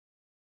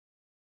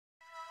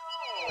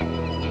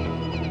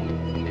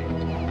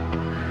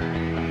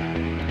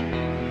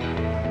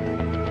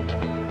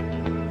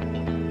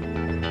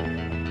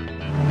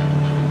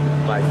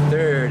my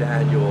third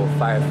annual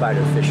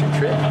firefighter fishing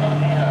trip.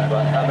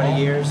 But how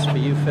many years for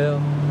you,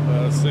 Phil?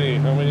 Let's see,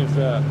 how many is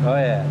that? Oh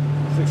yeah.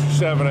 6 or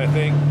 7, I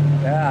think.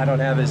 Yeah, I don't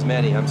have as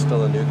many. I'm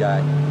still a new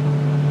guy.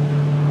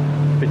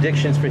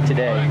 Predictions for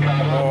today.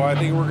 Oh, I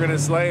think we're going to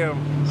slay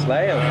them.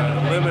 Slay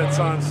them. Limits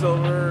on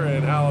silver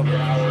and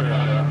halibut.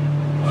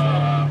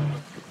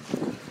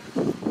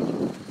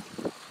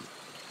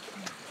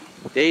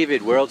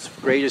 David, world's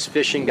greatest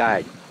fishing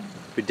guide.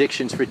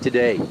 Predictions for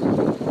today. We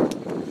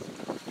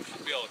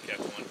should be able to catch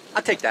one.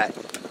 I'll take that.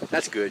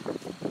 That's good.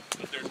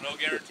 But there's no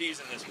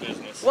guarantees in this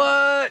business.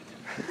 What?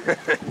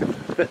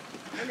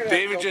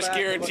 David just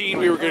guaranteed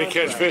we were going to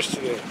catch fish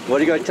today. What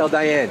are you going to tell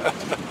Diane?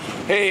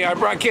 Hey, I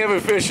brought Kevin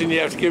fishing. You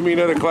have to give me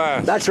another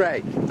class. That's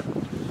right.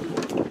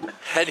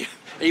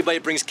 Anybody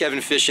brings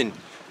Kevin fishing,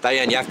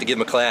 Diane, you have to give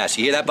him a class.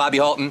 You hear that, Bobby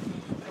Halton?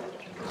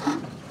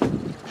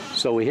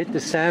 So we hit the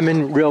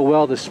salmon real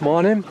well this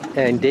morning,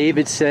 and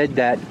David said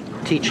that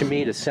teaching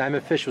me to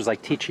salmon fish was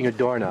like teaching a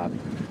doorknob.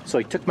 So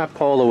he took my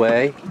pole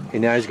away,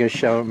 and now he's going to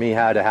show me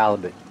how to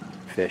halibut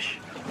fish.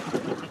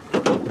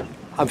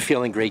 I'm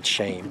feeling great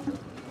shame.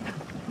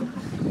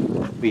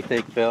 What do you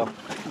think, Phil?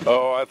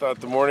 Oh, I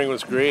thought the morning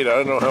was great. I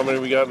don't know how many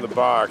we got in the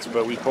box,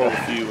 but we pulled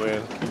a few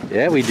in.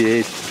 Yeah, we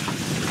did.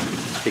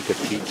 Take a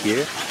peek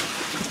here.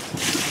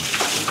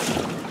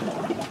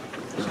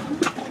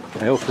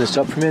 Can I open this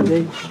up from here,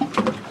 Dave?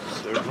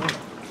 Certainly.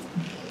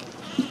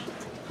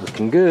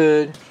 Looking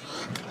good.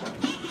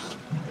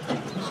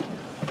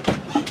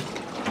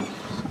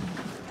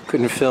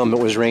 Couldn't film, it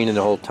was raining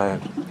the whole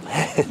time.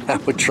 I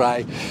would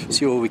try,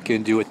 see what we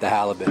can do with the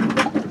halibut.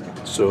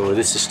 So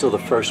this is still the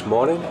first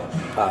morning.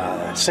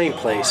 Same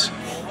place.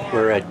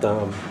 We're at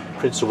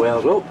Prince of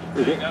Wales. Oh,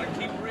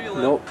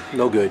 nope,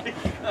 no good.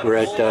 We're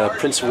at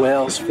Prince of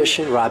Wales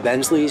fishing, Rob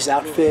Ensley's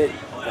outfit.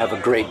 Have a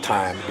great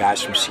time,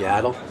 guys from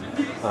Seattle.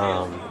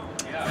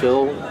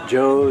 Phil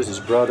Joe's, his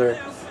brother,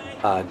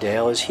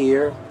 Dale is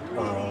here.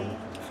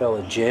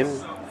 Fella Jim,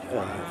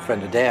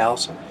 friend of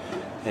Dale's.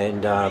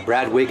 And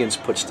Brad Wiggins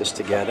puts this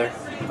together.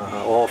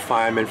 All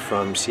firemen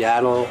from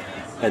Seattle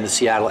and the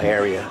Seattle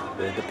area,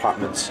 the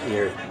departments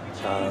here.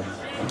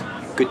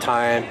 Good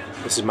time.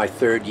 This is my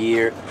third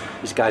year.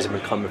 These guys have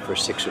been coming for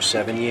 6 or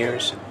 7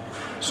 years.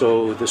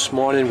 So this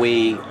morning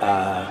we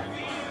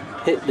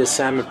hit the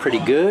salmon pretty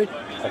good.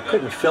 I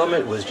couldn't film it,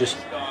 it was just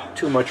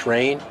too much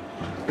rain.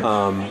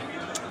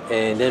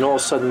 And then all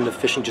of a sudden the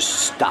fishing just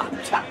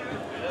stopped.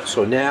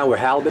 So now we're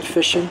halibut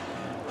fishing,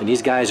 and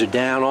these guys are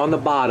down on the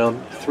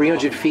bottom,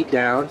 300 feet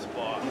down.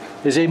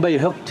 Is anybody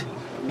hooked?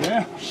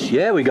 Yeah.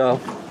 Yeah, we go.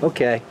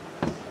 Okay.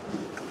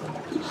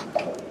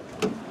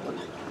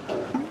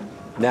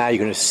 Now you're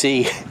going to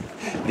see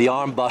the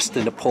arm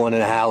busting to pulling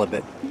in a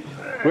halibut.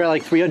 We're at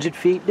like 300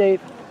 feet, Dave?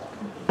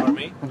 Pardon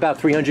me? About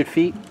 300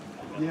 feet?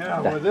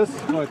 Yeah, well this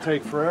is going to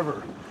take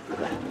forever.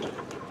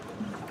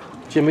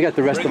 Jim, we got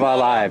the rest of our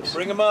lives.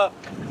 Bring them up.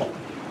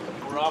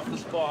 We're off the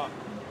spot.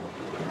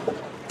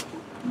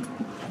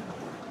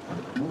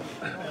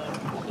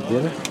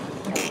 Yeah.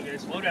 Okay,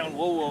 slow down.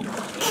 Whoa, whoa. And,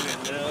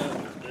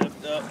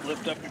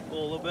 lift up your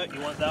pole a little bit. You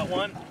want that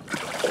one?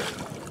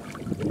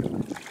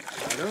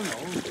 I don't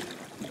know.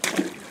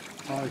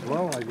 Might as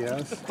well, I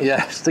guess.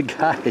 Yeah, it's the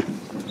guy.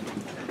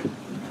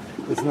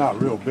 It's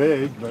not real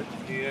big, but...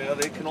 Yeah,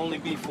 they can only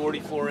be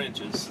 44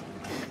 inches.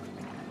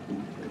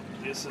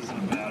 This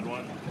isn't a bad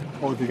one.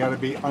 Oh, they got to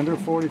be under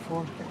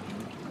 44?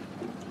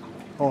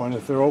 Oh, and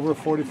if they're over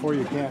 44,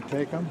 you can't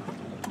take them?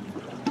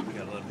 You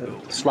gotta let it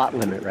go. Slot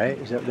limit, right?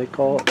 Is that what they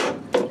call it?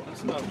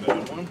 That's not a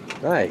bad one.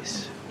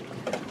 Nice.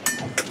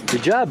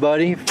 Good job,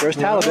 buddy. First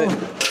halibut.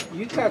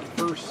 You got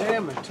the first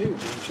salmon too,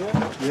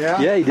 didn't you? Yeah?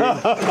 Yeah, he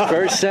did.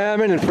 First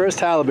salmon and first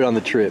halibut on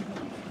the trip.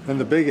 And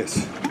the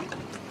biggest.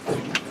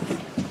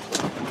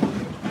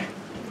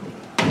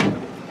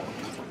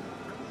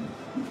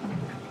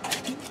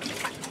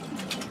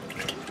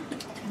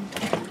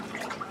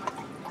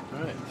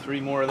 Alright,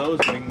 3 more of those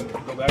and we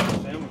can go back to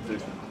salmon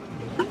fishing.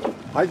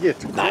 I get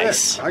to quit.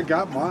 Nice. I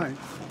got mine.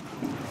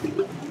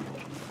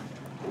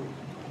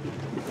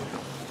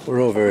 We're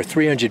over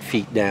 300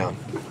 feet down.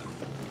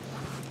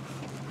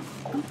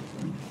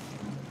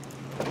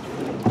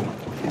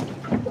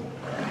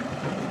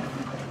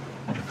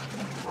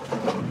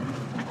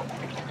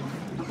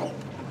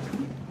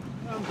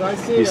 I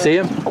see You it. see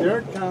him? There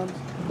it comes.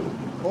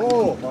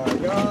 Oh my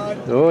God.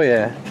 Oh,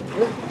 yeah.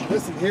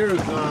 This here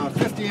is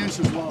 50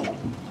 inches long.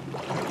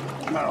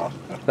 No.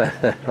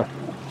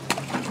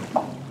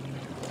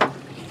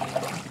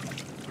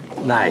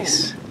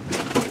 Nice.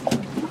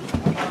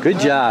 Good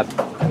job.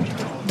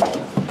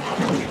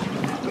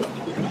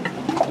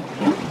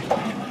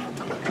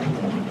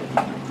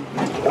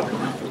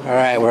 All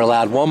right, we're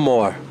allowed one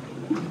more.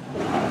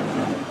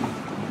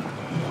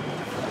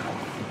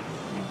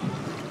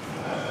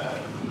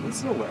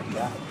 It's no wet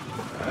guy.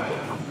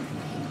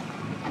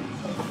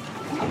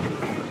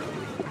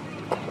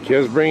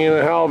 Just bringing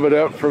a halibut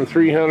up from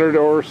 300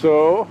 or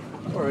so.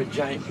 Or a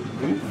giant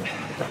boot.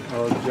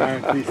 Or a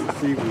giant piece of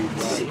seaweed.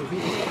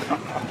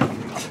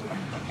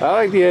 I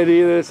like the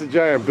idea that it's a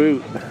giant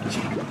boot.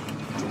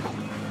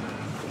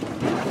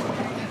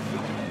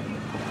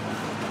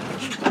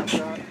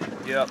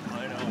 Yep,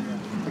 I know.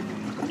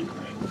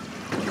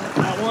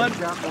 That one?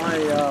 Got my,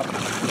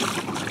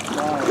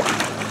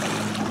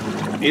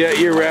 Yeah,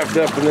 you're wrapped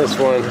up in this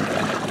one. You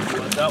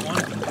want that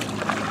one?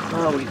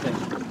 what do you think?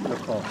 Good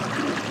call.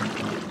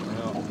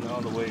 Well,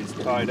 now the way he's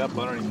tied up,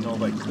 I don't even know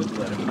if I could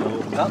let him go.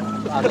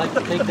 Well, I'd like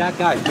to take that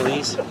guy,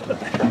 please.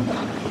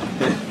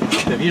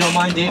 If you don't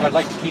mind, Dave, I'd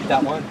like to keep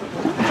that one.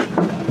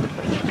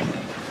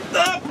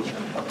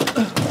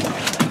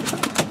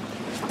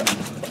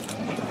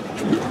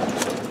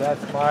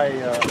 That's my,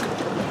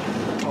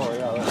 oh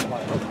yeah, that's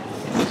my hook.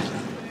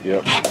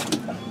 Yep.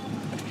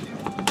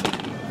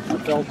 I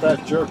felt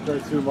that jerk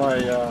right through my,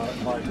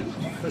 my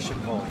fishing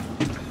pole.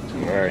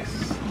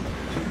 Nice.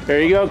 There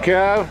you go,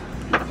 Kev.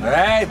 All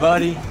right,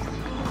 buddy.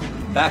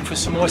 Back for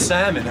some more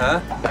salmon,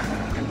 huh?